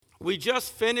We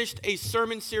just finished a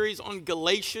sermon series on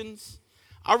Galatians.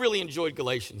 I really enjoyed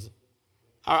Galatians.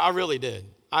 I really did.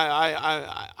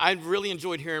 I really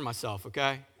enjoyed hearing myself,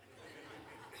 okay?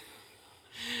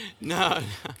 No,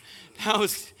 that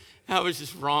was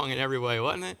just wrong in every way,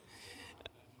 wasn't it?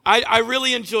 I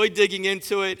really enjoyed digging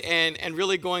into it and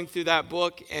really going through that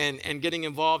book and getting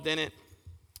involved in it.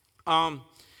 And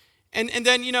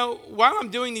then, while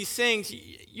I'm doing these things,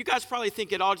 you guys probably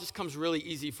think it all just comes really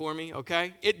easy for me,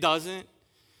 okay? It doesn't.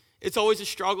 It's always a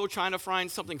struggle trying to find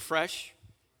something fresh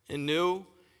and new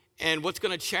and what's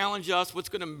going to challenge us, what's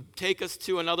going to take us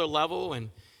to another level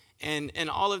and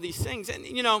all of these things. And,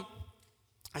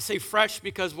 I say fresh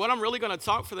because what I'm really going to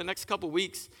talk for the next couple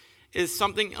weeks is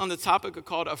something on the topic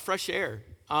called a fresh air.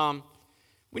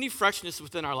 We need freshness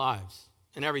within our lives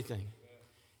and everything.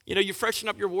 You freshen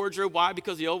up your wardrobe. Why?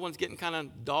 Because the old one's getting kind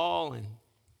of dull and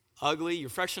ugly. You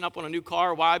freshen up on a new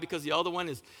car. Why? Because the other one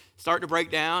is starting to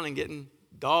break down and getting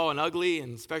dull and ugly,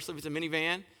 and especially if it's a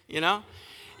minivan,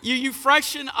 You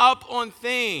freshen up on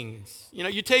things.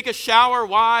 You take a shower.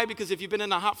 Why? Because if you've been in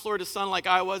the hot Florida sun like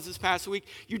I was this past week,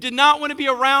 you did not want to be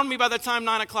around me by the time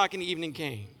 9 o'clock in the evening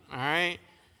came, all right?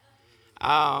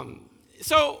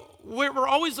 So we're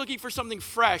always looking for something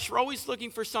fresh. We're always looking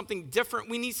for something different.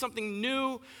 We need something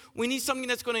new. We need something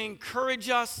that's going to encourage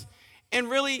us and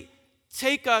really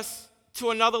take us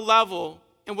to another level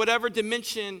in whatever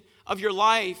dimension of your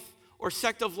life or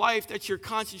sect of life that you're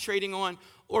concentrating on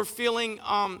or feeling,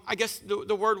 I guess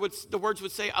the words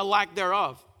would say, a lack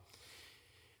thereof.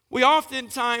 We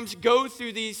oftentimes go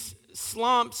through these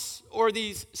slumps or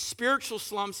these spiritual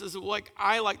slumps, as like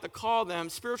I like to call them,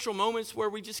 spiritual moments where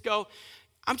we just go,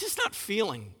 I'm just not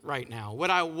feeling right now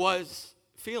what I was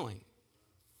feeling.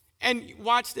 And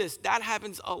watch this, that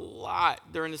happens a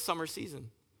lot during the summer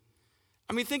season.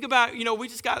 I mean, think about, we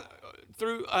just got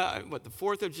through, the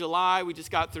 4th of July, we just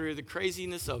got through the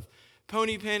craziness of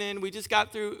pony pinning, you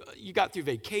got through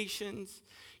vacations,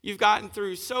 you've gotten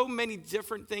through so many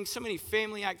different things, so many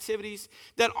family activities,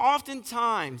 that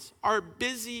oftentimes our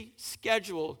busy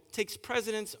schedule takes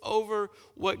precedence over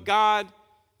what God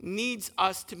needs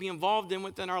us to be involved in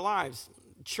within our lives.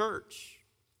 Church,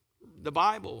 the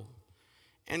Bible,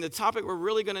 and the topic we're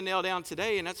really going to nail down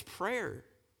today, and that's prayer.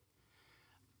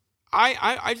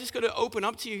 I just got to open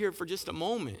up to you here for just a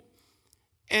moment.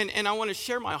 And I want to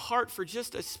share my heart for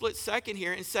just a split second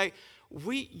here and say,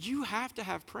 you have to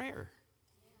have prayer.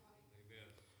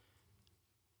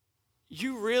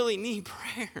 You really need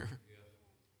prayer.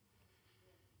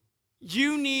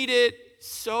 You need it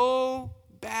so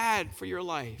bad for your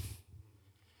life.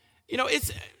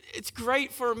 It's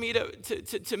great for me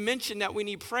to mention that we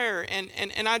need prayer,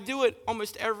 and I do it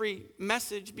almost every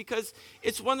message because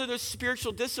it's one of those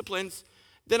spiritual disciplines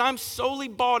that I'm solely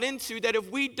bought into, that if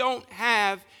we don't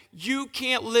have, you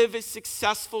can't live a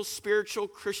successful spiritual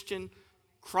Christian,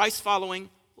 Christ-following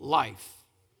life.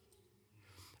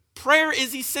 Prayer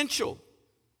is essential.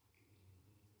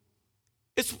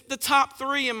 It's the top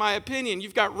 3 in my opinion.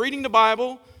 You've got reading the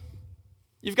Bible,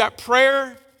 you've got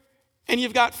prayer, and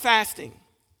you've got fasting.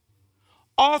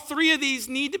 All 3 of these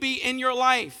need to be in your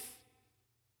life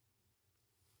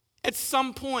at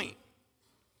some point.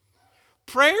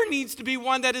 Prayer needs to be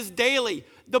one that is daily.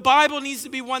 The Bible needs to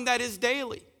be one that is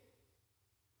daily.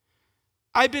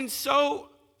 I've been so,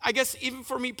 I guess even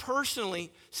for me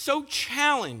personally, so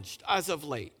challenged as of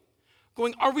late.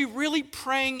 Going, are we really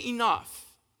praying enough?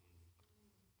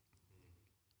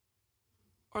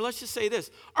 Or let's just say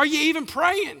this, are you even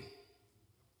praying?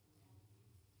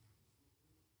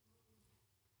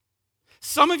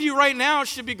 Some of you right now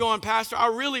should be going, Pastor, I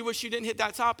really wish you didn't hit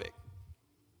that topic.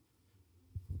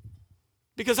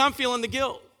 Because I'm feeling the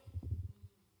guilt.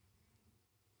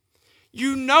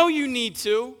 You know you need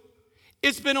to.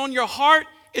 It's been on your heart.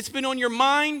 It's been on your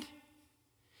mind.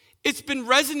 It's been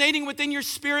resonating within your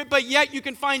spirit, but yet you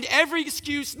can find every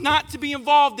excuse not to be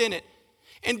involved in it.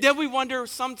 And then we wonder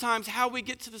sometimes how we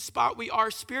get to the spot we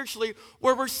are spiritually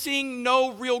where we're seeing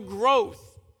no real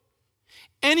growth.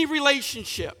 Any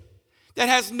relationship that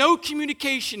has no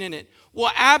communication in it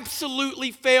will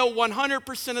absolutely fail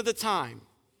 100% of the time.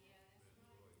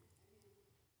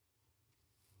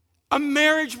 A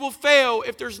marriage will fail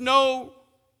if there's no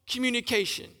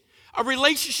communication. A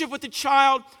relationship with a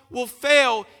child will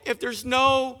fail if there's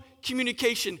no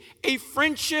communication. A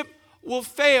friendship will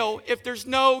fail if there's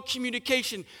no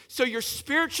communication. So your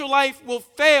spiritual life will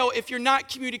fail if you're not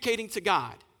communicating to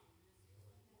God.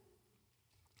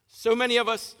 So many of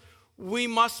us, we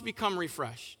must become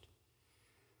refreshed.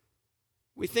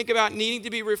 We think about needing to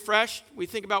be refreshed. We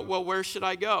think about, well, where should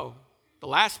I go? The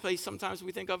last place sometimes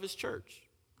we think of is church.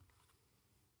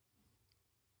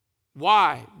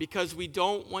 Why? Because we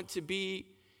don't want to be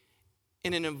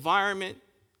in an environment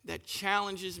that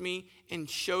challenges me and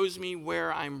shows me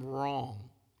where I'm wrong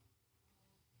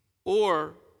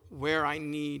or where I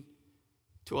need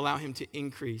to allow him to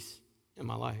increase in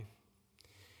my life.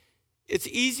 It's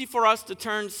easy for us to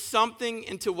turn something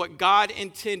into what God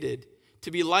intended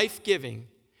to be life-giving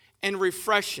and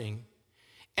refreshing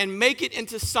and make it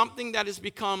into something that has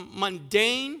become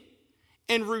mundane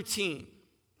and routine.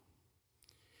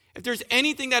 If there's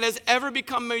anything that has ever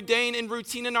become mundane and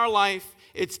routine in our life,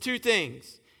 it's two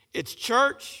things. It's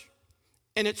church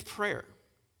and it's prayer.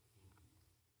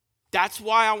 That's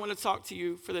why I want to talk to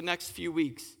you for the next few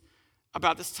weeks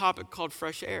about this topic called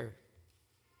fresh air.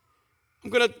 I'm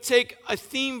going to take a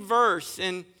theme verse,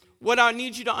 and what I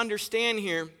need you to understand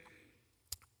here,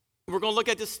 we're going to look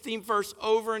at this theme verse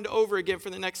over and over again for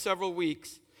the next several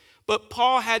weeks. But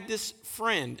Paul had this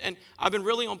friend, and I've been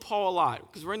really on Paul a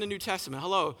lot because we're in the New Testament.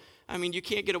 Hello. I mean, you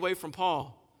can't get away from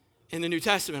Paul in the New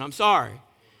Testament. I'm sorry.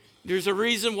 There's a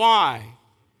reason why.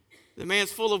 The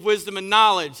man's full of wisdom and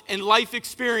knowledge and life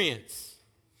experience.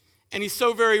 And he's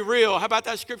so very real. How about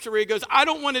that scripture where he goes, I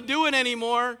don't want to do it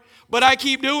anymore, but I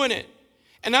keep doing it.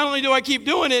 And not only do I keep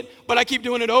doing it, but I keep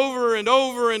doing it over and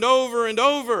over and over and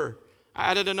over. I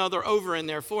added another over in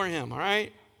there for him, all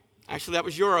right? Actually, that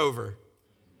was your over.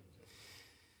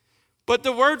 But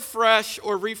the word fresh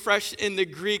or refresh in the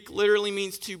Greek literally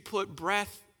means to put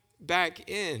breath back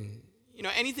in. You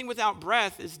know, anything without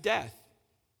breath is death,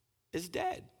 is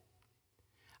dead.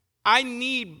 I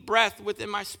need breath within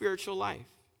my spiritual life.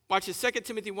 Watch this, 2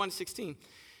 Timothy 1:16.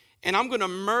 And I'm going to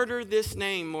murder this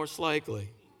name most likely.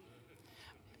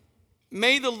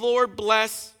 May the Lord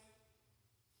bless.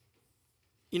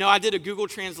 You know, I did a Google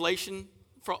translation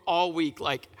for all week.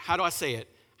 Like, how do I say it?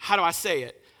 How do I say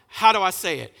it? How do I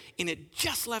say it? And it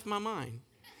just left my mind.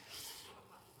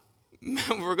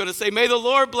 We're going to say, may the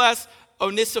Lord bless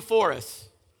Onesiphorus.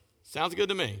 Sounds good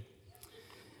to me.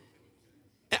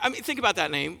 I mean, think about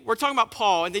that name. We're talking about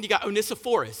Paul, and then you got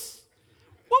Onesiphorus.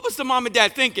 What was the mom and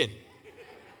dad thinking?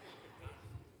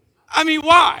 I mean,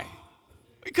 why?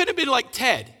 It could have been like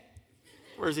Ted.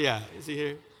 Where's he at? Is he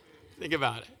here? Think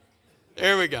about it.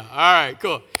 There we go. All right,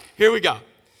 cool. Here we go.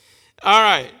 All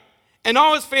right. And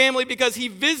all his family, because he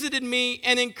visited me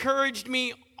and encouraged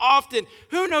me often.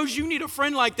 Who knows you need a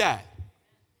friend like that?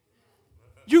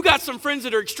 You got some friends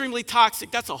that are extremely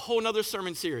toxic. That's a whole nother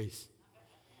sermon series.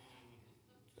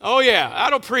 Oh, yeah,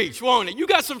 that'll preach, won't it? You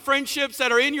got some friendships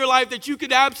that are in your life that you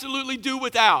could absolutely do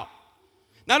without.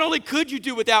 Not only could you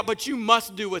do without, but you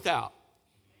must do without.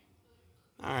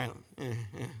 All right,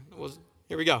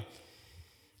 here we go.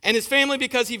 And his family,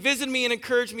 because he visited me and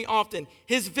encouraged me often.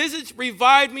 His visits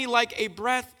revived me like a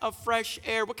breath of fresh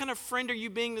air. What kind of friend are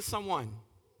you being to someone?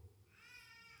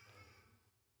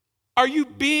 Are you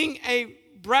being a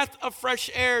breath of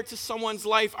fresh air to someone's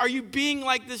life? Are you being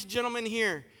like this gentleman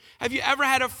here? Have you ever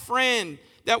had a friend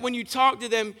that when you talked to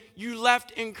them, you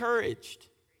left encouraged?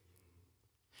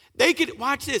 They could,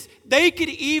 watch this, they could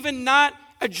even not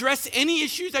address any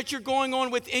issues that you're going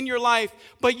on within your life,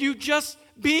 but you just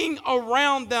being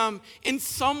around them in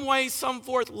some way, some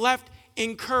forth, left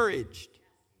encouraged.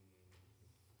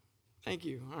 Thank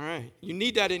you. All right. You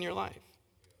need that in your life.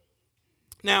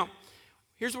 Now,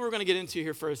 here's what we're going to get into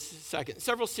here for a second.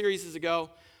 Several series ago,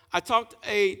 I talked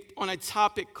on a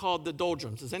topic called the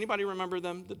doldrums. Does anybody remember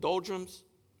them? The doldrums?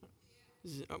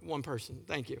 One person.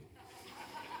 Thank you.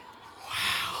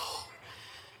 Wow.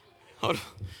 Hold on.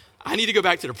 I need to go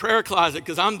back to the prayer closet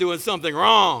because I'm doing something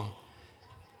wrong.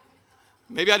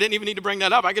 Maybe I didn't even need to bring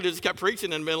that up. I could have just kept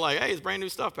preaching and been like, hey, it's brand new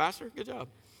stuff, Pastor. Good job.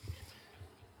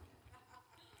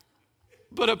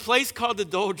 But a place called the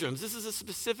doldrums. This is a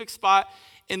specific spot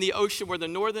in the ocean where the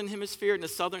northern hemisphere and the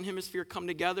southern hemisphere come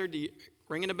together. Do you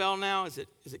ringing a bell now? Is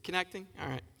it connecting? All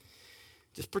right.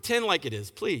 Just pretend like it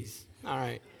is, please. All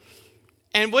right.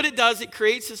 And what it does, it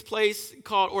creates this place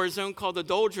called, or a zone called the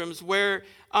doldrums, where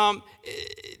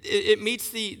it meets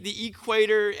the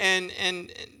equator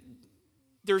and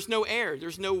there's no air,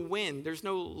 there's no wind, there's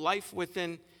no life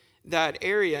within that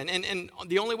area. And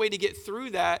the only way to get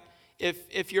through that,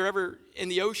 if you're ever in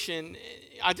the ocean,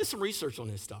 I did some research on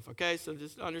this stuff, okay? So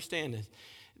just understand this.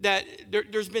 That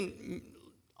there's been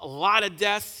a lot of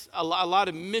deaths, a lot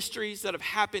of mysteries that have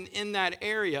happened in that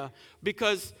area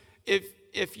because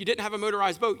if you didn't have a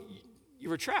motorized boat, you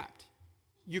were trapped.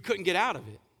 You couldn't get out of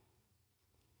it.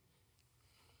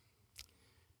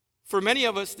 For many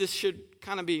of us, this should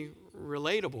kind of be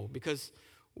relatable because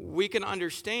we can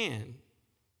understand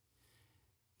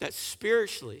that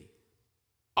spiritually,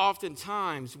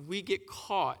 oftentimes we get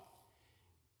caught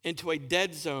into a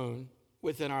dead zone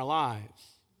within our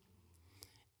lives.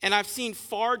 And I've seen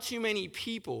far too many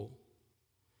people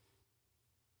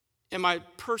in my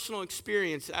personal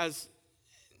experience as,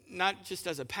 not just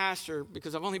as a pastor,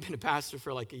 because I've only been a pastor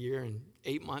for like a year and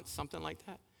 8 months, something like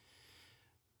that.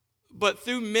 But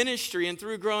through ministry and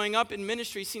through growing up in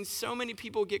ministry, seen so many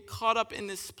people get caught up in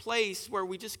this place where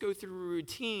we just go through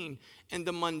routine and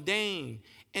the mundane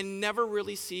and never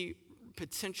really see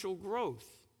potential growth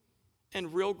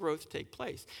and real growth take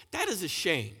place. That is a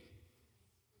shame.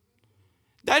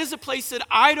 That is a place that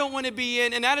I don't want to be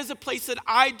in, and that is a place that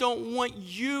I don't want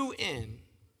you in.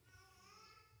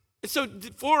 And so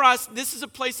for us, this is a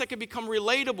place that can become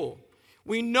relatable.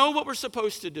 We know what we're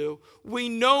supposed to do. We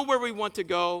know where we want to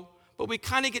go, but we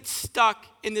kind of get stuck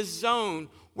in this zone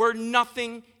where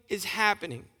nothing is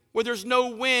happening, where there's no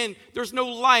wind, there's no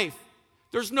life,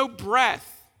 there's no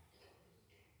breath.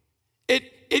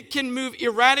 It can move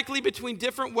erratically between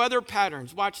different weather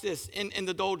patterns. Watch this, in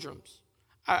the doldrums.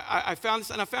 I found this,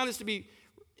 and I found this to be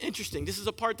interesting. This is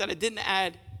a part that I didn't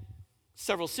add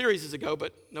several series ago,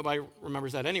 but nobody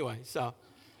remembers that anyway, so.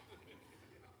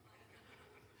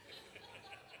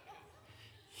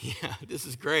 Yeah, this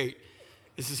is great.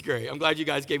 This is great. I'm glad you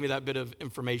guys gave me that bit of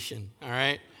information, all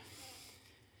right?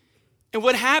 And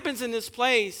what happens in this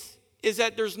place is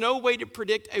that there's no way to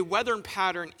predict a weather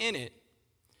pattern in it.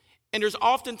 And there's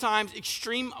oftentimes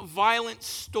extreme violent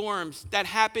storms that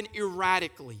happen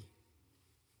erratically.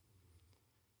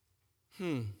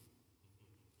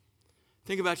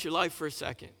 Think about your life for a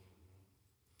second.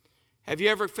 Have you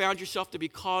ever found yourself to be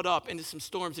caught up into some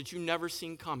storms that you never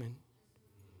seen coming?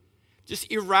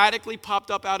 Just erratically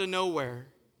popped up out of nowhere.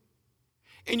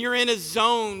 And you're in a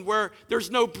zone where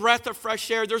there's no breath of fresh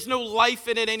air. There's no life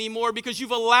in it anymore because you've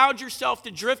allowed yourself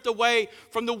to drift away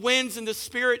from the winds and the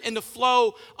spirit and the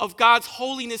flow of God's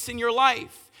holiness in your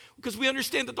life. Because we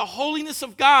understand that the holiness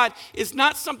of God is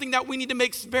not something that we need to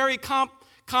make very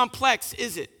complex,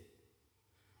 is it?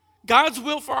 God's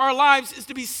will for our lives is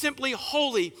to be simply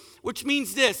holy, which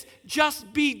means this: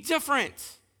 just be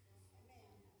different.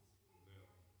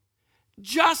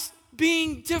 Just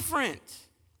being different.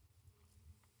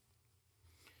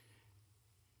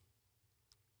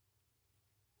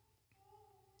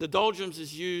 The doldrums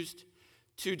is used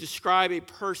to describe a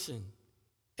person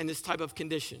in this type of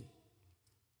condition.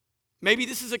 Maybe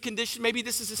this is a condition, maybe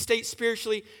this is a state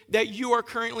spiritually that you are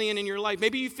currently in your life.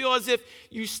 Maybe you feel as if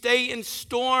you stay in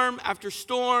storm after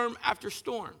storm after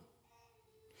storm.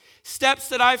 Steps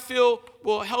that I feel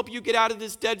will help you get out of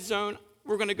this dead zone,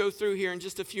 we're going to go through here in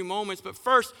just a few moments. But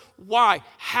first, why?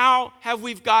 How have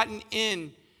we gotten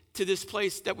into this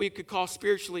place that we could call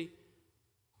spiritually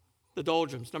the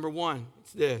doldrums? Number one,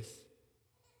 it's this: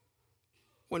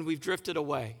 when we've drifted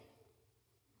away.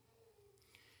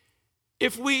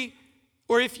 If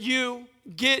you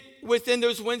get within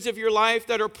those winds of your life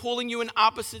that are pulling you in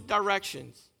opposite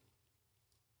directions,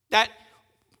 that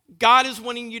God is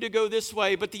wanting you to go this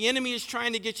way, but the enemy is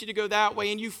trying to get you to go that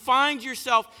way, and you find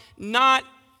yourself not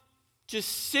just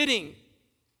sitting.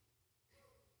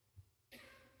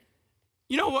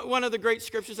 You know what? One of the great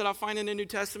scriptures that I find in the New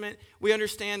Testament, we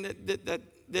understand that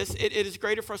it is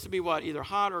greater for us to be what? Either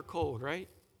hot or cold, right?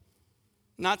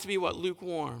 Not to be what?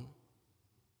 Lukewarm.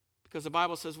 Because the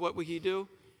Bible says, what will he do?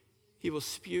 He will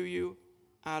spew you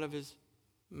out of his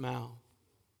mouth.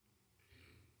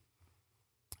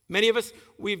 Many of us,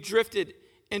 we've drifted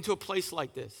into a place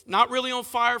like this. Not really on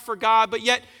fire for God, but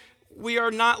yet we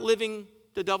are not living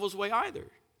the devil's way either.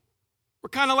 We're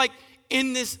kind of like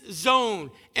in this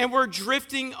zone, and we're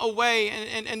drifting away,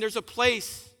 and there's a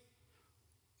place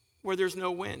where there's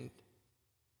no wind.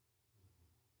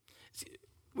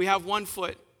 We have one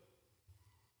foot.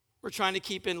 We're trying to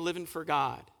keep in living for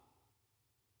God.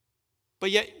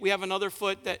 But yet we have another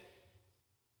foot that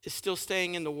is still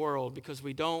staying in the world because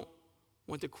we don't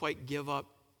want to quite give up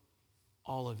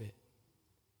all of it.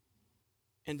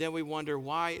 And then we wonder,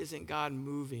 why isn't God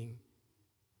moving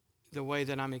the way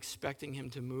that I'm expecting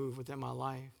him to move within my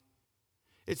life?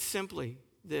 It's simply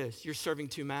this: you're serving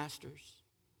two masters.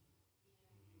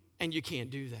 And you can't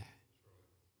do that.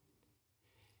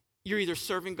 You're either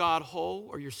serving God whole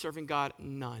or you're serving God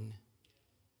none.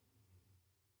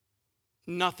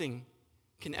 Nothing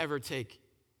can ever take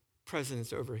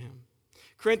precedence over him.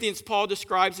 Corinthians, Paul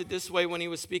describes it this way when he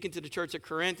was speaking to the church at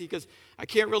Corinth. He goes, I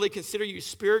can't really consider you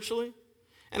spiritually,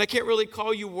 and I can't really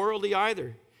call you worldly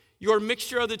either. You're a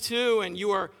mixture of the two, and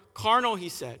you are carnal, he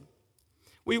said.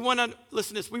 We want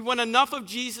enough of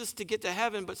Jesus to get to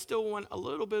heaven, but still want a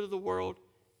little bit of the world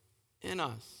in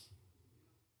us.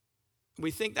 We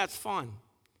think that's fun,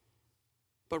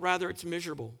 but rather it's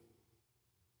miserable.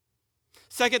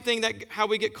 Second thing that how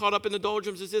we get caught up in the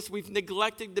doldrums is this: we've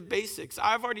neglected the basics.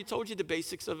 I've already told you the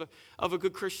basics of a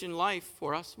good Christian life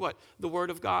for us. What? The Word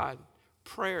of God,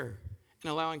 prayer,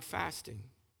 and allowing fasting.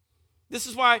 This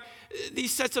is why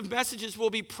these sets of messages will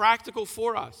be practical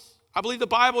for us. I believe the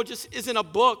Bible just isn't a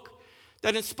book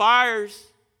that inspires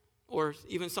or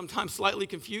even sometimes slightly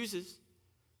confuses,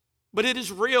 but it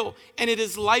is real and it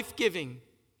is life-giving.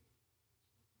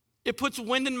 It puts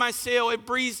wind in my sail. It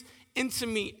breathes into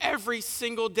me every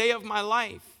single day of my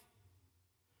life.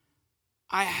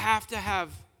 I have to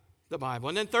have the Bible.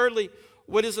 And then thirdly,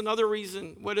 what is another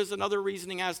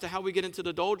reasoning as to how we get into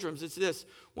the doldrums? It's this: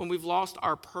 when we've lost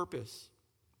our purpose.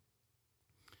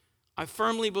 I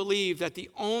firmly believe that the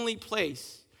only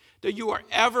place that you are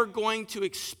ever going to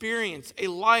experience a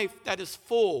life that is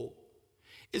full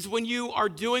is when you are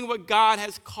doing what God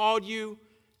has called you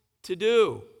to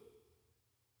do.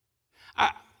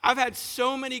 I've had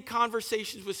so many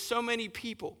conversations with so many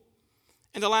people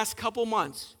in the last couple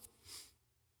months,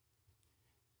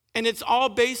 and it's all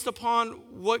based upon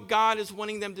what God is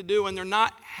wanting them to do, and they're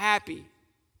not happy.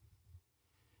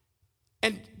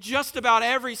 And just about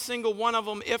every single one of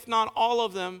them, if not all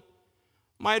of them,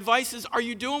 my advice is, are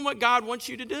you doing what God wants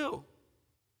you to do?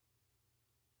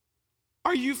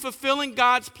 Are you fulfilling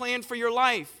God's plan for your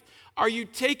life? Are you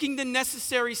taking the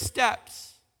necessary steps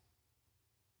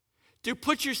to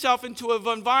put yourself into an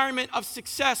environment of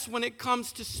success when it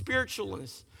comes to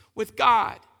spiritualness with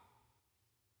God?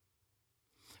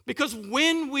 Because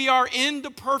when we are in the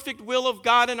perfect will of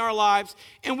God in our lives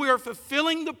and we are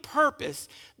fulfilling the purpose,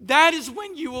 that is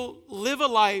when you will live a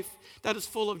life that is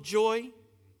full of joy,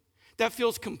 that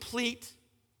feels complete,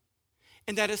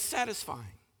 and that is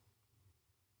satisfying.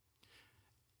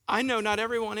 I know not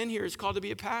everyone in here is called to be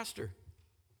a pastor.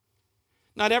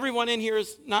 Not everyone in here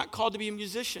is not called to be a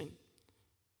musician.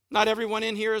 Not everyone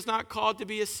in here is not called to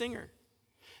be a singer.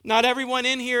 Not everyone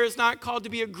in here is not called to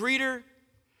be a greeter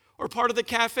or part of the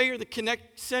cafe or the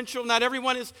Connect Central. Not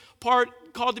everyone is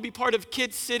called to be part of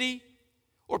Kids City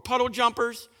or Puddle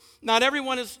Jumpers. Not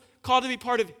everyone is called to be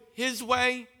part of His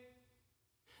Way.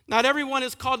 Not everyone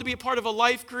is called to be a part of a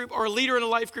life group or a leader in a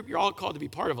life group. You're all called to be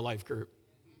part of a life group.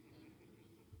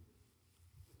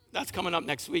 That's coming up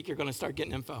next week. You're going to start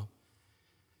getting info.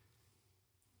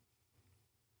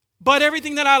 But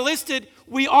everything that I listed,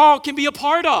 we all can be a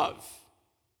part of.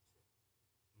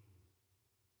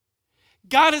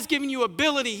 God has given you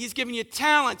ability. He's given you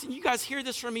talent. And you guys hear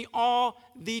this from me all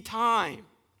the time.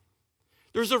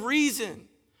 There's a reason.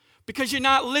 Because you're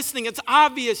not listening. It's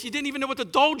obvious. You didn't even know what the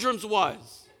doldrums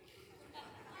was.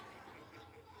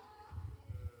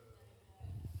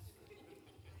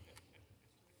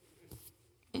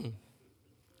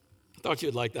 I thought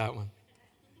you'd like that one.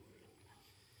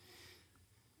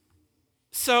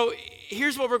 So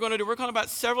here's what we're going to do. We're going to talk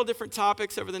about several different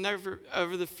topics over the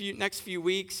next few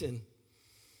weeks. And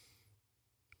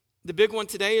the big one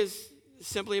today is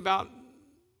simply about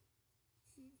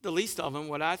the least of them,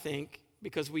 what I think,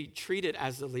 because we treat it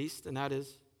as the least, and that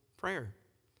is prayer.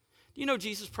 Do you know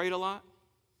Jesus prayed a lot?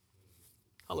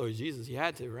 Hello, Jesus. He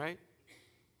had to, right?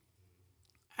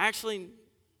 Actually,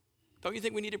 don't you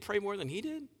think we need to pray more than he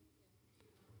did?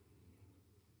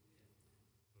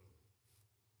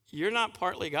 You're not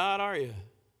partly God, are you?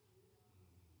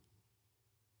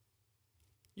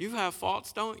 You have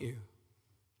faults, don't you?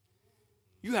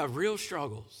 You have real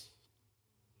struggles.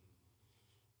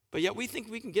 But yet we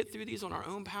think we can get through these on our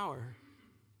own power.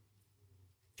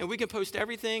 And we can post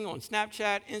everything on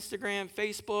Snapchat, Instagram,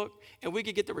 Facebook, and we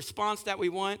could get the response that we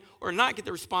want or not get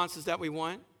the responses that we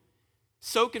want.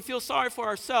 So can feel sorry for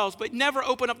ourselves, but never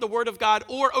open up the Word of God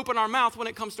or open our mouth when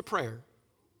it comes to prayer.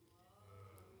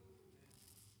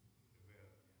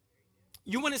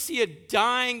 You want to see a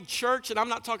dying church, and I'm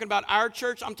not talking about our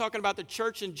church, I'm talking about the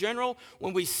church in general,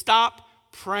 when we stop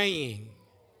praying.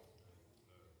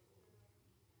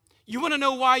 You want to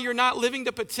know why you're not living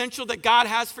the potential that God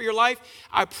has for your life?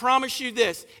 I promise you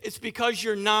this, it's because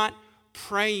you're not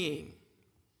praying.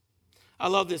 I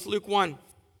love this. Luke 1.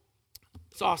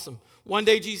 It's awesome. One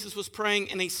day Jesus was praying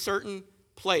in a certain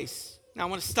place. Now I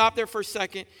want to stop there for a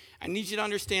second. I need you to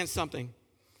understand something.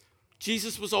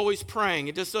 Jesus was always praying.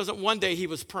 It just wasn't one day he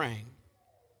was praying.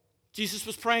 Jesus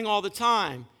was praying all the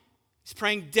time. He's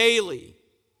praying daily.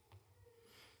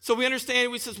 So we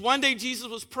understand, it says one day Jesus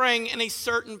was praying in a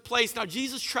certain place. Now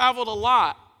Jesus traveled a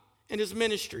lot in his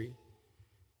ministry.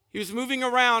 He was moving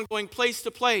around, going place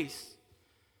to place.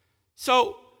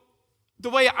 So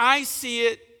the way I see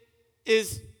it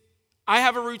is I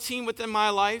have a routine within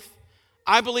my life.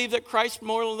 I believe that Christ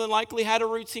more than likely had a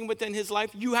routine within his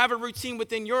life. You have a routine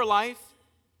within your life.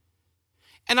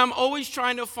 And I'm always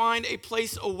trying to find a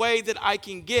place, a way that I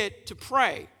can get to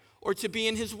pray or to be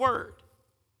in his word.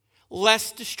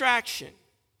 Less distraction.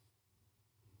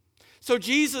 So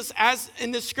Jesus, as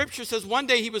in the scripture says, one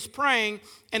day he was praying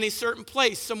in a certain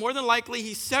place. So more than likely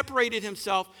he separated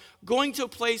himself, going to a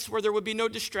place where there would be no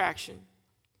distraction.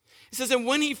 It says, and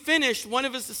when he finished, one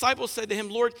of his disciples said to him,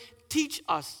 Lord, teach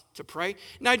us to pray.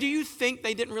 Now, do you think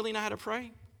they didn't really know how to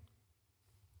pray?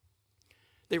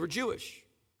 They were Jewish.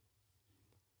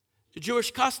 The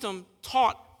Jewish custom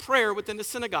taught prayer within the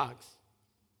synagogues.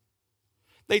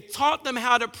 They taught them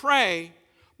how to pray,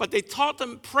 but they taught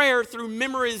them prayer through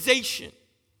memorization.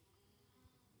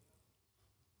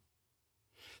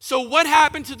 So what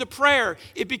happened to the prayer?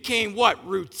 It became what?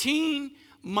 Routine,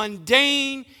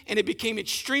 mundane, and it became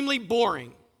extremely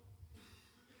boring.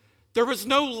 There was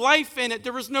no life in it.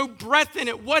 There was no breath in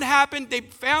it. What happened? They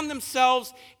found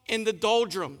themselves in the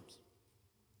doldrums,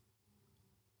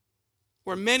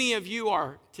 where many of you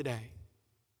are today.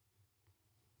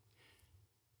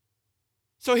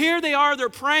 So here they are, they're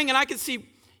praying, and I can see,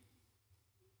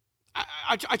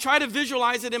 I try to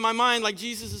visualize it in my mind, like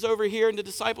Jesus is over here and the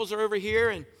disciples are over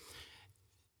here, and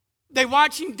they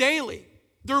watch him daily.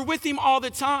 They're with him all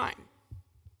the time.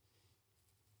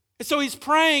 And so he's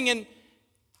praying,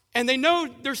 and they know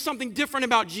there's something different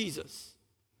about Jesus,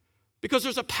 because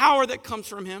there's a power that comes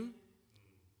from him.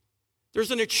 There's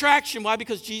an attraction. Why?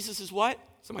 Because Jesus is what?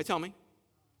 Somebody tell me.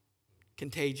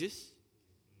 Contagious.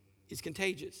 He's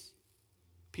contagious.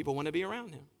 People want to be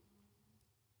around him.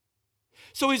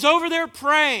 So he's over there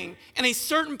praying in a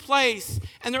certain place,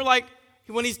 and they're like,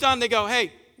 when he's done, they go,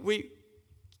 hey,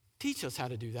 teach us how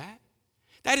to do that.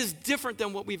 That is different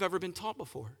than what we've ever been taught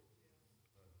before.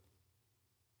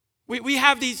 We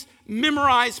have these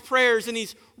memorized prayers and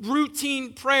these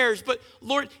routine prayers, but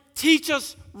Lord, teach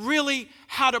us really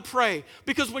how to pray.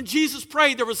 Because when Jesus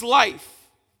prayed, there was life.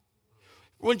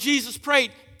 When Jesus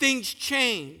prayed, things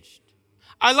changed.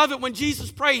 I love it when Jesus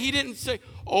prayed, he didn't say,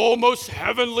 oh, most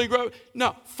heavenly.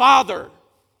 No, Father.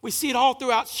 We see it all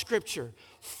throughout Scripture.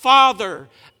 Father,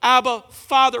 Abba,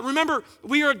 Father. Remember,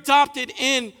 we are adopted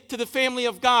into the family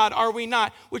of God, are we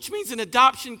not? Which means an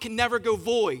adoption can never go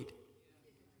void.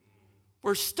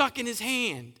 We're stuck in his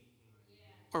hand.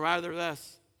 Or rather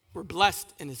less, we're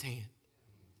blessed in his hand.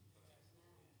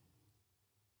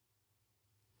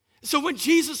 So when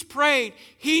Jesus prayed,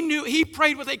 he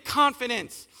prayed with a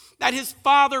confidence that his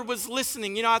Father was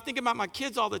listening. You know, I think about my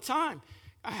kids all the time.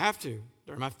 I have to.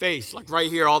 They're in my face, like right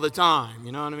here all the time.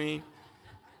 You know what I mean?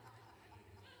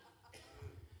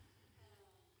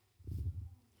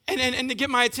 And to get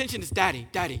my attention is daddy,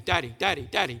 daddy, daddy, daddy,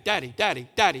 daddy, daddy, daddy,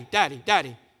 daddy, daddy,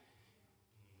 daddy.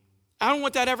 I don't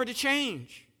want that ever to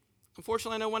change.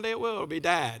 Unfortunately, I know one day it will. It'll be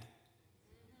dad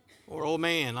or old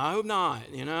man. I hope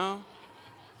not, you know.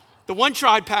 The one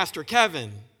tried Pastor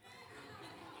Kevin.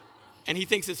 And he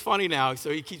thinks it's funny now, so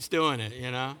he keeps doing it,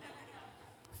 you know.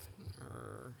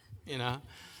 You know.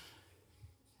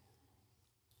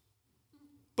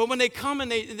 But when they come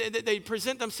and they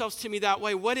present themselves to me that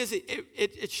way, what is it?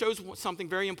 It shows something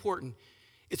very important.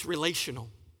 It's relational.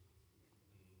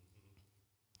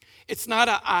 It's not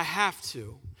a I have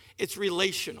to. It's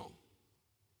relational.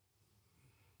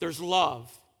 There's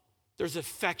love. There's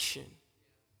affection.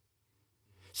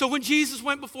 So when Jesus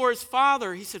went before his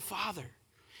Father, he said, Father.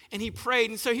 And he prayed.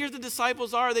 And so here the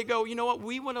disciples are. They go, you know what?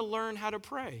 We want to learn how to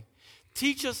pray.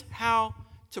 Teach us how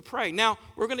to pray. Now,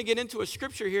 we're going to get into a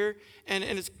scripture here. And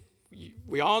it's,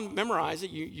 we all memorize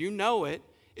it. You know it.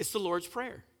 It's the Lord's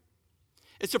Prayer.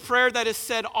 It's a prayer that is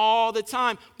said all the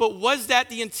time. But was that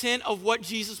the intent of what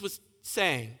Jesus was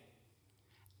saying?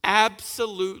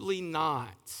 Absolutely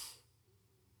not.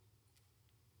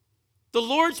 The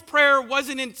Lord's Prayer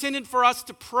wasn't intended for us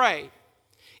to pray.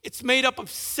 It's made up of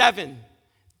 7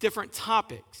 different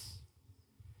topics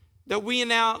that we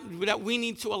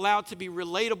need to allow to be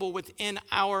relatable within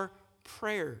our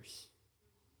prayers.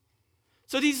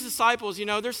 So these disciples, you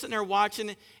know, they're sitting there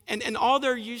watching, and all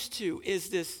they're used to is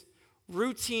this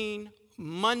routine,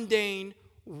 mundane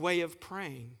way of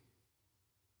praying.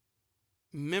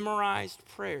 Memorized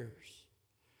prayers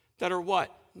that are what?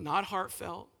 Not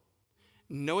heartfelt,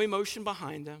 no emotion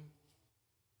behind them,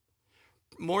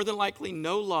 more than likely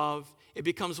no love. It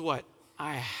becomes what?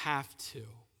 I have to.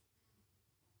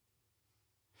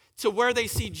 To where they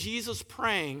see Jesus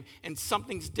praying and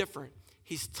something's different.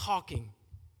 He's talking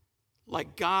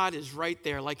like God is right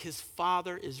there, like his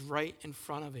Father is right in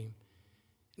front of him.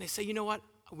 And they say, you know what?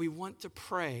 We want to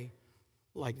pray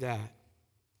like that.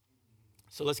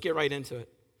 So let's get right into it.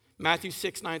 Matthew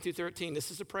 6, 9 through 13.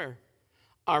 This is a prayer.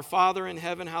 Our Father in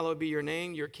heaven, hallowed be your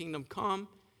name. Your kingdom come.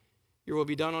 Your will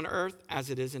be done on earth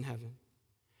as it is in heaven.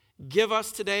 Give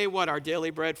us today what? Our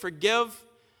daily bread. Forgive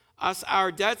us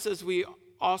our debts as we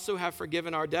also have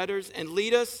forgiven our debtors. And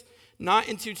lead us not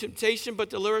into temptation, but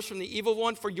deliver us from the evil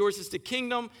one. For yours is the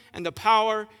kingdom and the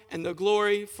power and the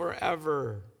glory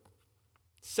forever.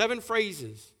 7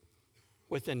 phrases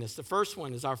within this. The first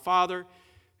one is our Father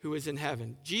who is in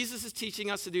heaven. Jesus is teaching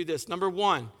us to do this. Number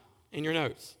 1 in your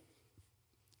notes.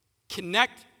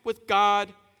 Connect with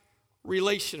God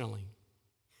relationally.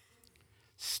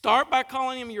 Start by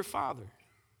calling him your Father.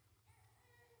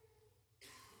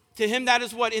 To him, that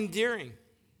is what? Endearing.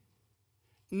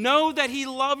 Know that he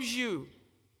loves you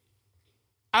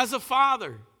as a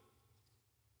father.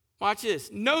 Watch this.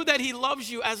 Know that he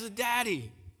loves you as a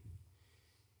daddy.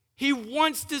 He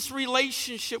wants this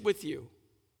relationship with you.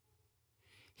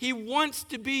 He wants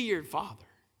to be your father.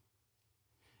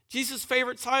 Jesus'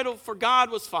 favorite title for God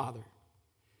was Father.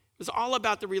 It was all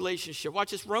about the relationship.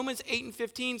 Watch this. Romans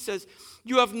 8:15 says,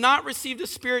 you have not received a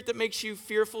spirit that makes you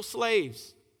fearful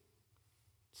slaves.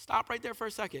 Stop right there for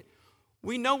a second.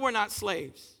 We know we're not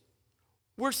slaves.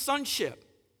 We're sonship.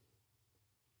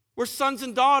 We're sons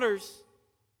and daughters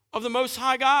of the Most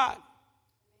High God,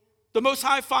 the Most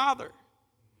High Father.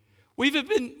 We've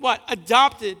been,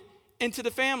 adopted into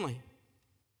the family.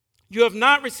 You have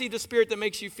not received a spirit that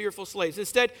makes you fearful slaves.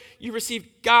 Instead, you received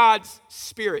God's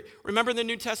Spirit. Remember in the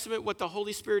New Testament what the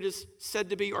Holy Spirit is said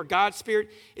to be, or God's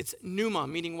Spirit? It's pneuma,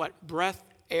 meaning what? Breath,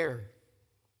 air.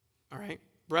 All right?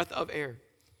 Breath of air.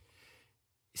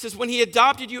 He says, when he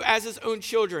adopted you as his own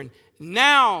children,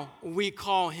 now we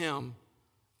call him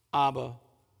Abba,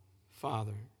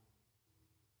 Father.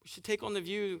 We should take on the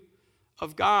view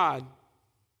of God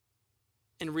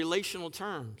in relational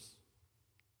terms.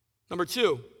 Number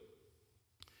 2,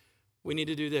 we need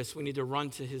to do this. We need to run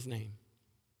to his name.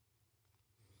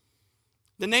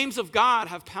 The names of God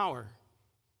have power.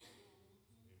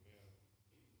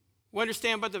 We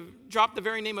understand, but drop the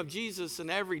very name of Jesus and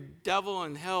every devil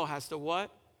in hell has to what?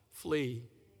 Flee.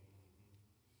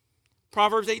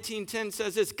 Proverbs 18:10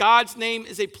 says this, God's name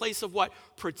is a place of what?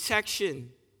 Protection.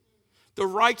 The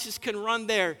righteous can run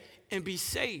there and be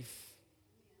safe.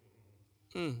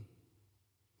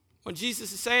 What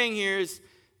Jesus is saying here is,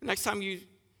 the next time you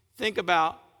think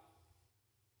about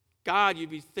God, you'd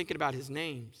be thinking about his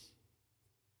names.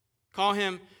 Call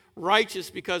him righteous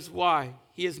because why?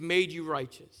 He has made you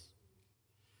righteous.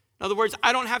 In other words,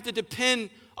 I don't have to depend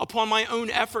upon my own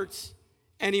efforts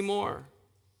anymore.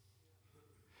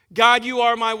 God, you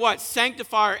are my what?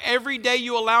 Sanctifier. Every day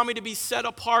you allow me to be set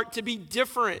apart, to be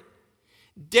different.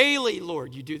 Daily,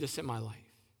 Lord, you do this in my life.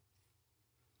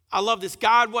 I love this.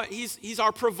 God, what? He's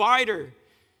our provider.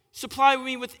 Supply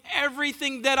me with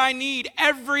everything that I need.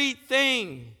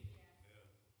 Everything.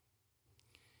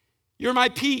 You're my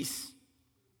peace.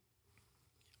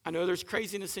 I know there's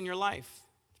craziness in your life.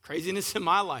 Craziness in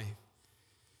my life.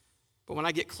 But when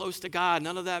I get close to God,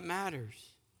 none of that matters.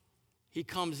 He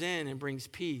comes in and brings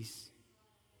peace.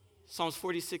 Psalms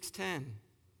 46:10.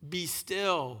 Be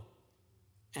still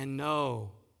and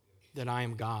know that I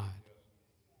am God.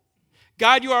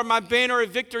 God, you are my banner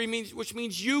of victory, which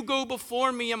means you go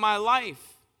before me in my life.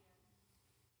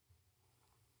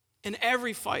 In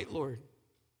every fight, Lord.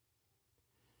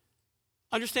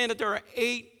 Understand that there are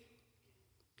 8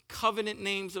 covenant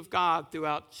names of God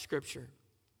throughout Scripture.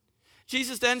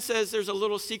 Jesus then says there's a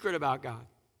little secret about God.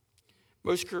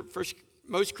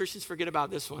 Most Christians forget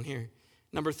about this one here.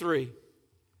 Number 3,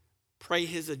 pray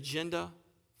his agenda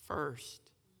first.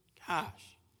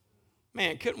 Gosh,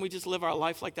 man, couldn't we just live our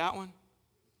life like that one?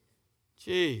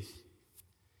 Jeez.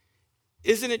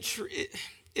 Isn't it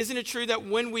true that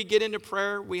when we get into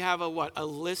prayer, we have a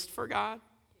list for God?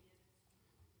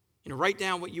 Write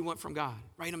down what you want from God.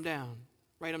 Write them down.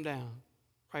 Write them down.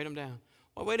 Write them down.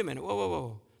 Well, wait a minute.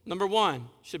 Whoa. Number 1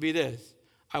 should be this.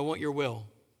 I want your will.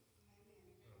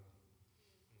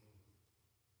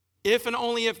 If and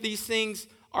only if these things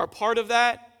are part of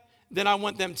that, then I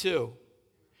want them too.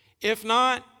 If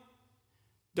not,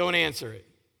 don't answer it.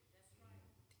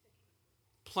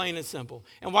 Plain and simple.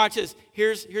 And watch this.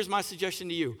 Here's my suggestion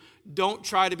to you. Don't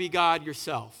try to be God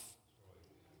yourself.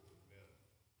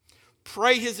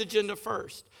 Pray his agenda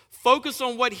first. Focus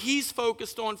on what he's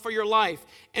focused on for your life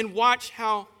and watch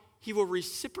how he will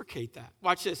reciprocate that.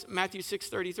 Watch this. Matthew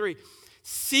 6:33.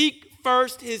 Seek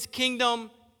first his kingdom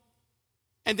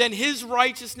and then his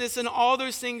righteousness, and all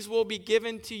those things will be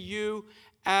given to you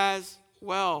as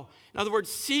well. In other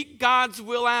words, seek God's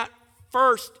will at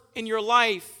first in your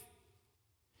life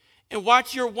and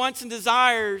watch your wants and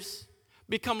desires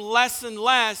become less and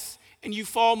less, and you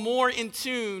fall more in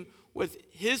tune with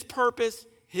his purpose,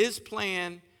 his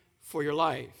plan for your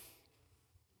life.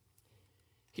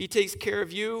 He takes care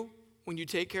of you when you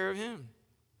take care of him.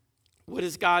 What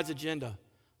is God's agenda?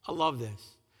 I love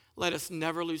this. Let us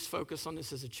never lose focus on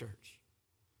this as a church.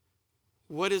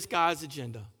 What is God's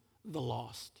agenda? The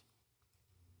lost.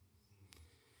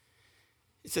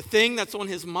 It's a thing that's on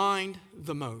his mind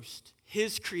the most.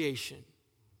 His creation.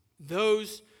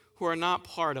 Those who are not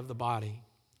part of the body.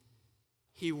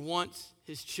 He wants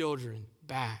his children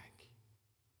back.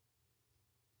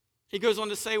 He goes on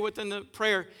to say within the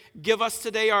prayer, give us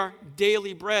today our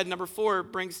daily bread. Number 4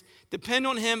 brings, depend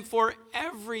on him for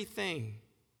everything.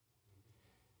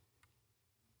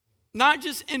 Not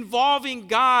just involving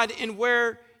God in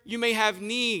where you may have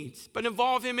needs, but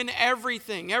involve him in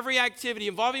everything, every activity.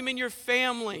 Involve him in your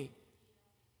family.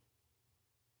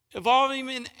 Involve him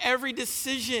in every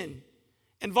decision.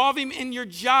 Involve him in your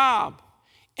job.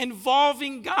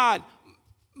 Involving God.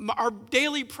 Our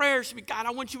daily prayer should be, God,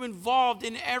 I want you involved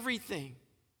in everything.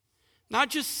 Not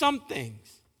just some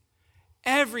things.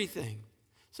 Everything.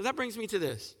 So that brings me to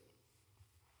this.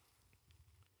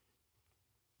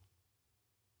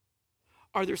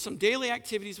 Are there some daily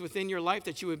activities within your life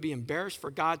that you would be embarrassed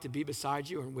for God to be beside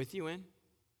you and with you in?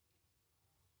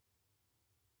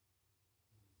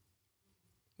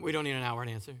 We don't need an hour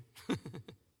to answer.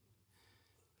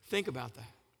 Think about that.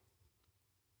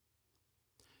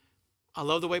 I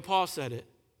love the way Paul said it.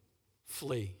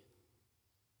 Flee.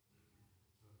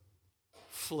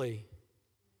 Flee.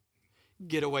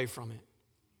 Get away from it.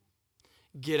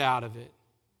 Get out of it.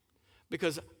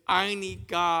 Because I need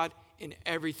God in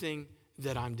everything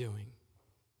that I'm doing.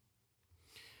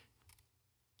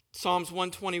 Psalms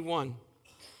 121,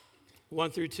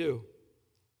 1 through 2.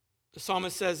 The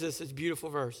psalmist says this, it's a beautiful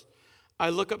verse. I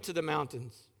look up to the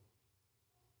mountains.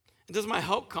 And does my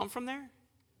help come from there?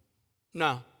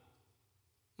 No.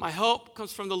 My help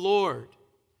comes from the Lord,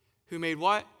 who made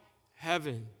what?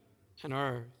 Heaven and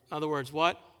earth. In other words,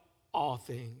 what? All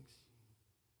things.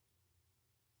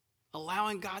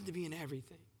 Allowing God to be in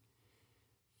everything.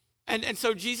 And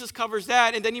so Jesus covers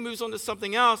that, and then he moves on to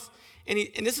something else, and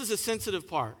this is a sensitive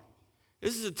part.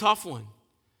 This is a tough one.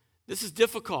 This is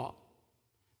difficult.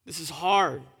 This is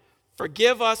hard.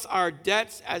 Forgive us our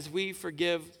debts as we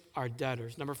forgive our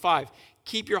debtors. Number 5,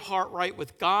 keep your heart right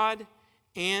with God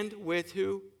and with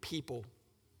who? People.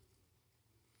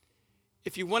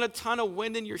 If you want a ton of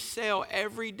wind in your sail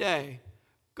every day,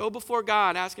 go before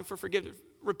God asking for forgiveness.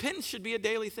 Repentance should be a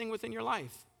daily thing within your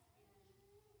life.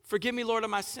 Forgive me, Lord, of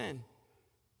my sin.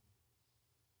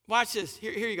 Watch this.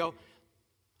 Here you go.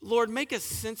 Lord, make us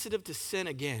sensitive to sin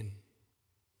again.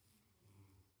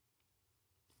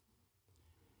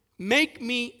 Make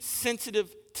me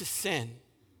sensitive to sin.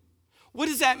 What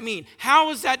does that mean? How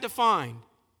is that defined?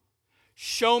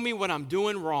 Show me what I'm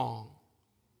doing wrong.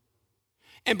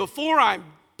 And before I'm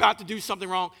about to do something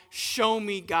wrong, show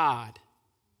me God.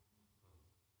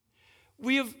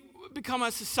 We have become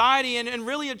a society and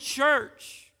really a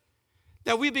church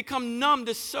that we've become numb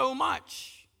to so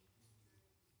much.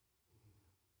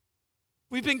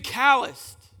 We've been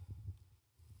calloused.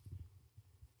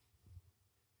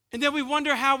 And then we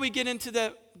wonder how we get into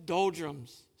the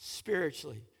doldrums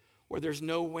spiritually, where there's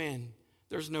no wind,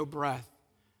 there's no breath,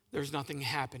 there's nothing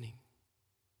happening.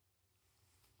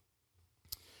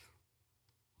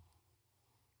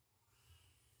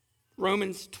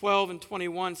 Romans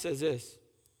 12:21 says this,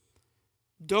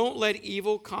 don't let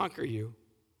evil conquer you,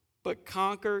 but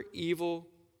conquer evil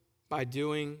by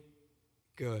doing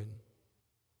good.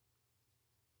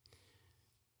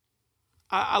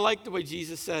 I like the way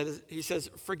Jesus said, he says,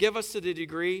 forgive us to the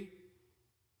degree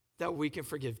that we can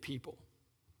forgive people.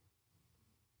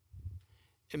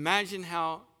 Imagine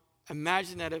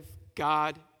that if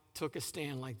God took a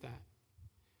stand like that.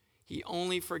 He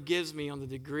only forgives me on the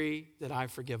degree that I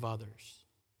forgive others.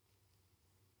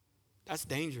 That's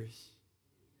dangerous.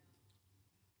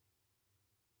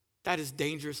 That is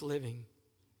dangerous living.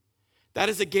 That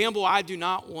is a gamble I do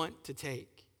not want to take.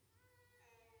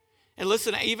 And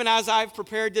listen, even as I've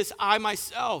prepared this, I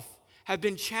myself have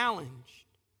been challenged.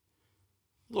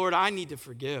 Lord, I need to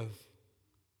forgive.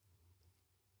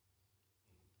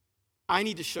 I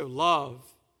need to show love.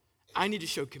 I need to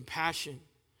show compassion.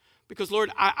 Because,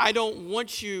 Lord, I don't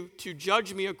want you to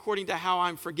judge me according to how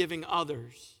I'm forgiving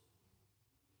others.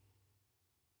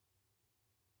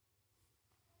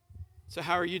 So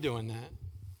how are you doing that?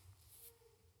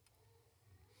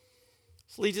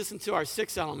 This leads us into our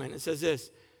 6th element. It says this,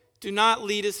 do not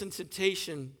lead us into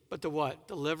temptation, but to what?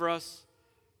 Deliver us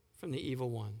from the evil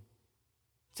one.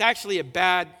 It's actually a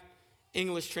bad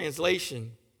English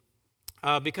translation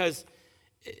because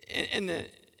in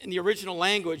the original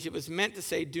language, it was meant to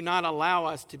say, do not allow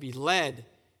us to be led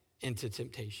into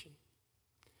temptation.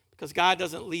 Because God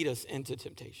doesn't lead us into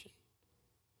temptation.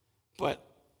 but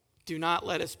do not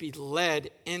let us be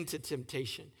led into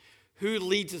temptation. Who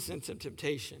leads us into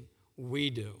temptation?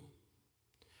 We do.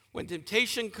 When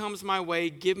temptation comes my way,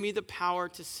 give me the power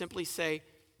to simply say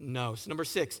no. So number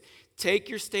 6, take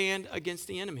your stand against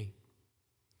the enemy.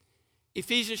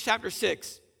 Ephesians chapter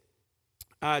 6,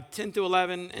 10 through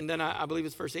 11, and then I believe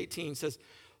it's verse 18 says,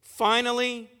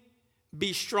 finally,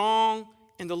 be strong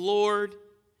in the Lord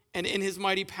and in his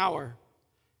mighty power.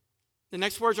 The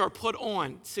next words are put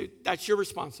on. So that's your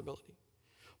responsibility.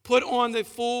 Put on the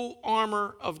full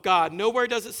armor of God. Nowhere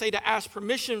does it say to ask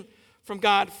permission from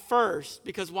God first,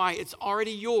 because why? It's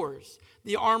already yours.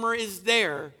 The armor is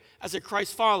there as a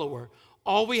Christ follower.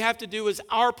 All we have to do is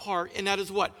our part, and that is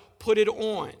what? Put it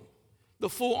on. The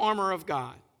full armor of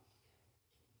God.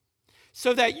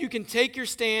 So that you can take your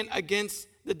stand against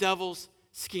the devil's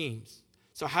schemes.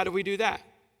 So how do we do that?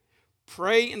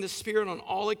 Pray in the Spirit on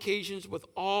all occasions with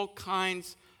all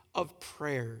kinds of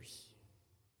prayers.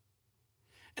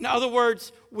 In other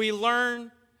words, we learn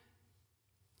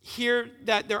here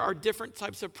that there are different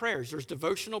types of prayers. There's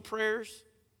devotional prayers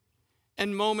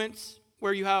and moments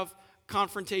where you have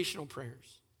confrontational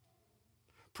prayers.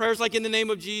 Prayers like in the name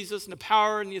of Jesus and the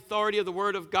power and the authority of the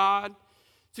Word of God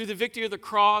through the victory of the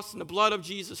cross and the blood of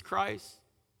Jesus Christ.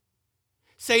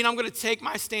 Saying, I'm going to take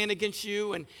my stand against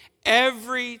you and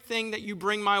everything that you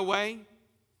bring my way.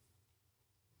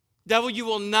 Devil, you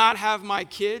will not have my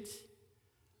kids.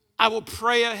 I will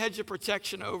pray a hedge of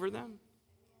protection over them.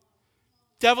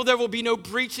 Devil, there will be no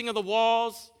breaching of the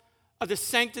walls of the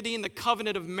sanctity and the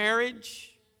covenant of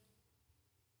marriage.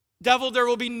 Devil, there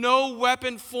will be no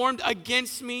weapon formed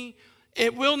against me.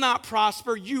 It will not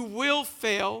prosper. You will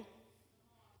fail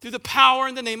through the power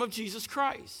in the name of Jesus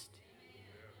Christ.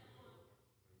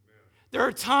 There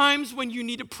are times when you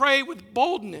need to pray with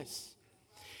boldness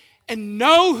and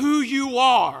know who you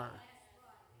are.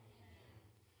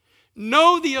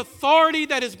 Know the authority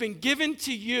that has been given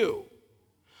to you.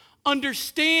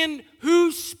 Understand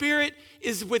whose spirit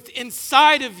is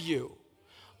inside of you.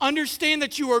 Understand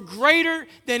that you are greater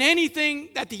than anything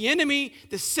that the enemy,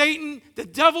 the Satan, the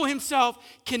devil himself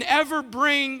can ever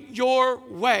bring your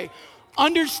way.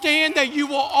 Understand that you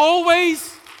will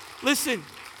always, listen,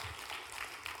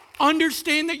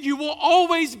 understand that you will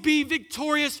always be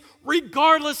victorious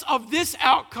regardless of this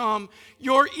outcome.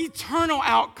 Your eternal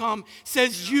outcome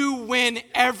says you win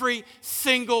every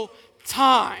single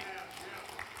time.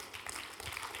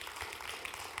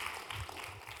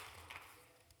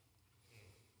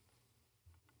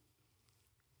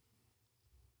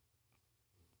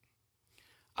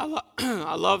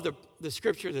 I love the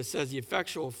scripture that says the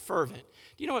effectual fervent.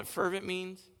 Do you know what fervent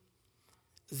means?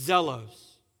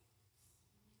 Zealous.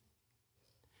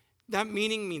 That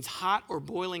meaning means hot or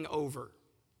boiling over.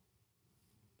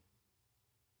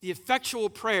 The effectual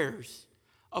prayers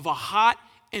of a hot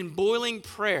and boiling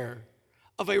prayer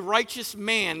of a righteous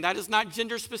man, that is not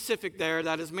gender specific there,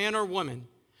 that is man or woman,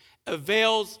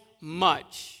 avails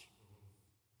much.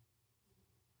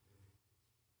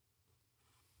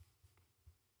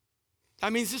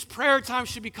 That means this prayer time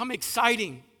should become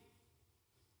exciting.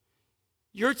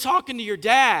 You're talking to your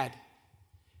dad.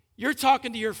 You're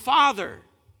talking to your father.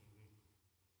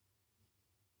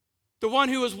 The one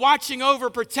who is watching over,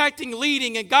 protecting,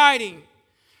 leading, and guiding.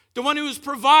 The one who has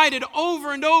provided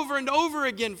over and over and over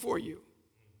again for you.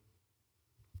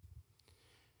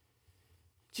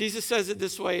 Jesus says it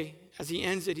this way as he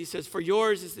ends it. He says, for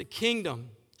yours is the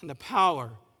kingdom and the power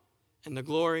and the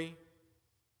glory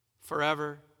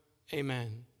forever.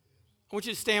 Amen. I want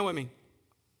you to stand with me.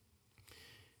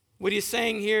 What he's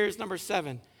saying here is number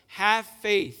 7. Have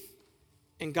faith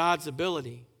in God's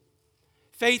ability.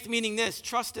 Faith meaning this,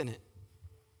 trust in it.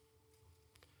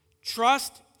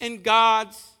 Trust in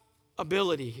God's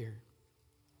ability here.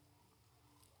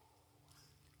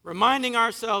 Reminding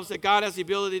ourselves that God has the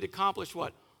ability to accomplish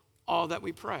what? All that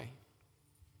we pray.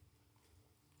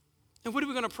 And what are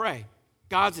we going to pray?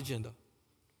 God's agenda.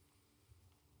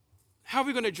 How are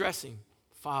we going to address him?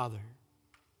 Father.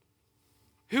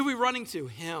 Who are we running to?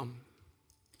 Him.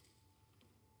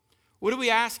 What are we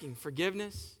asking?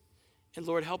 Forgiveness. And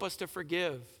Lord, help us to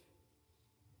forgive.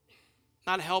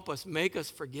 Not help us, make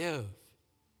us forgive.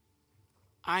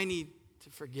 I need to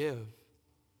forgive.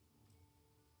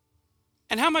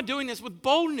 And how am I doing this? With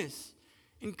boldness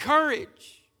and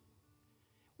courage,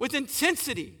 with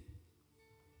intensity.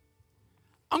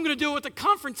 I'm going to do it with a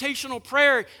confrontational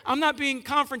prayer. I'm not being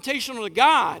confrontational to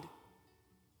God. I'm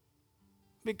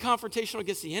being confrontational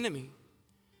against the enemy.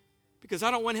 Because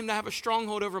I don't want him to have a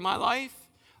stronghold over my life,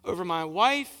 over my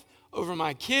wife, over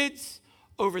my kids,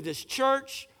 over this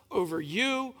church, over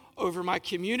you, over my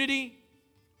community.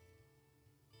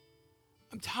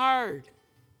 I'm tired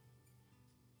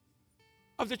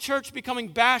of the church becoming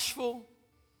bashful.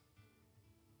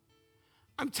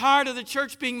 I'm tired of the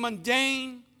church being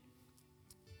mundane.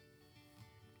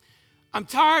 I'm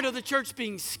tired of the church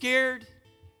being scared.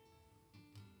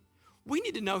 We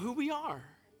need to know who we are.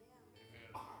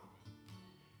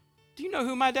 Do you know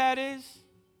who my dad is?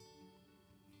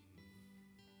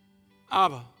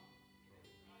 Abba.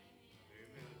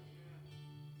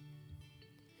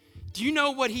 Do you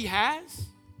know what he has?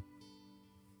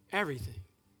 Everything.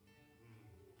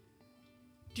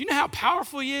 Do you know how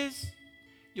powerful he is?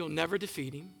 You'll never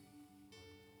defeat him.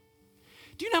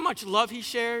 Do you know how much love he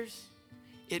shares?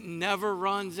 It never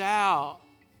runs out.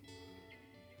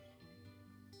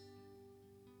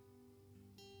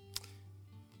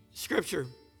 Scripture,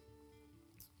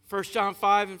 1 John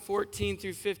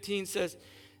 5:14-15 says,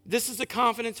 this is the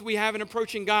confidence we have in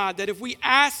approaching God, that if we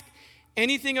ask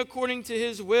anything according to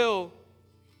his will,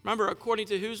 remember, according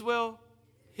to whose will?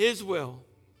 His will.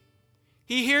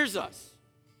 He hears us.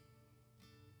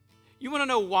 You want to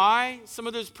know why some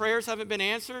of those prayers haven't been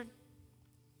answered?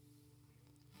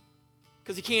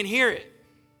 Because he can't hear it.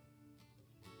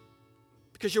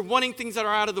 Because you're wanting things that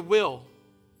are out of the will.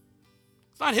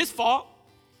 It's not his fault.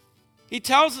 He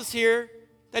tells us here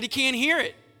that he can't hear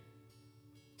it.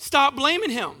 Stop blaming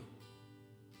him.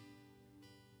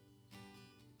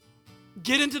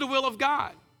 Get into the will of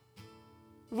God.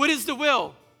 What is the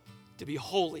will? To be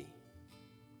holy.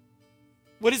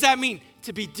 What does that mean?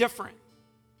 To be different.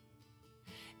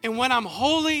 And when I'm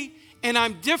holy and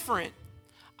I'm different,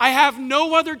 I have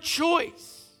no other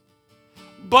choice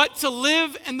but to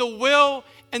live in the will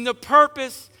and the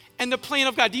purpose and the plan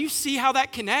of God. Do you see how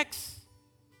that connects?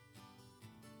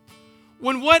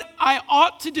 When what I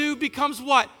ought to do becomes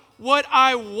what? What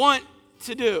I want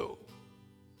to do.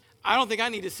 I don't think I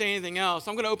need to say anything else.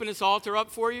 I'm going to open this altar up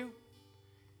for you.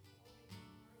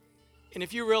 And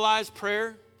if you realize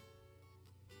prayer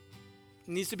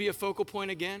needs to be a focal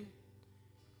point again,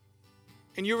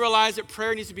 and you realize that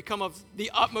prayer needs to become of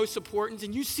the utmost importance,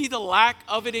 and you see the lack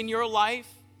of it in your life,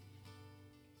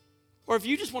 or if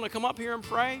you just want to come up here and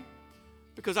pray,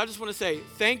 because I just want to say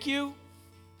thank you,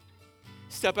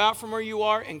 step out from where you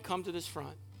are and come to this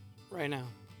front right now.